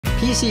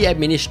PC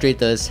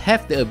administrators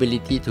have the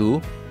ability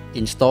to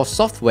install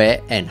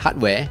software and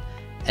hardware,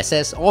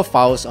 access all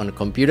files on the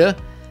computer,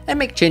 and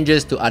make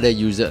changes to other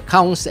user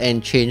accounts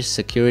and change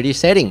security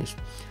settings.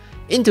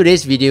 In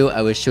today's video,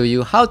 I will show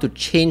you how to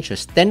change a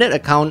standard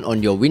account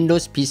on your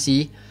Windows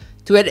PC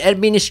to an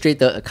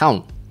administrator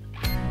account.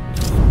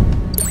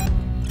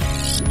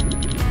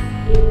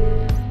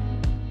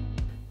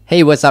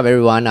 Hey, what's up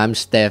everyone, I'm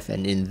Steph,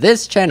 and in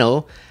this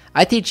channel,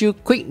 I teach you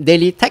quick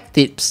daily tech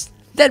tips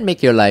that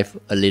make your life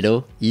a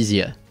little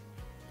easier.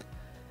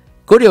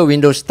 Go to your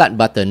Windows Start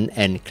button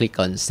and click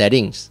on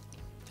Settings.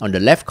 On the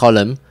left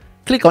column,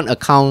 click on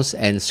Accounts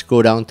and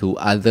scroll down to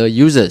Other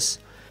Users.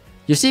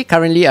 You see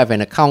currently I have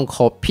an account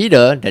called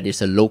Peter that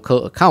is a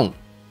local account.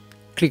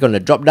 Click on the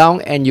drop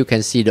down and you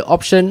can see the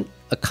option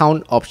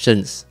Account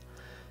Options.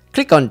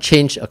 Click on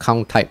Change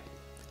Account Type.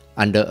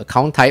 Under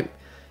Account Type,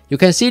 you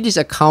can see this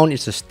account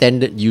is a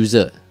standard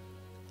user.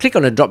 Click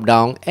on the drop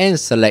down and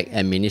select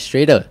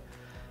Administrator.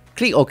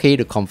 Click OK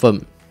to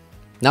confirm.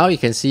 Now you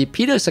can see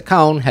Peter's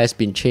account has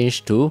been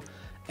changed to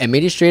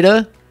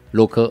Administrator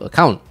Local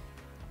Account.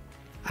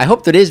 I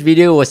hope today's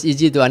video was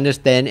easy to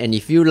understand, and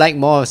if you like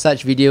more of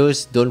such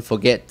videos, don't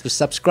forget to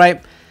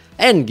subscribe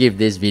and give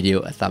this video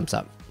a thumbs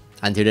up.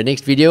 Until the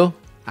next video,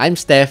 I'm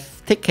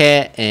Steph, take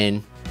care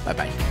and bye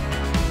bye.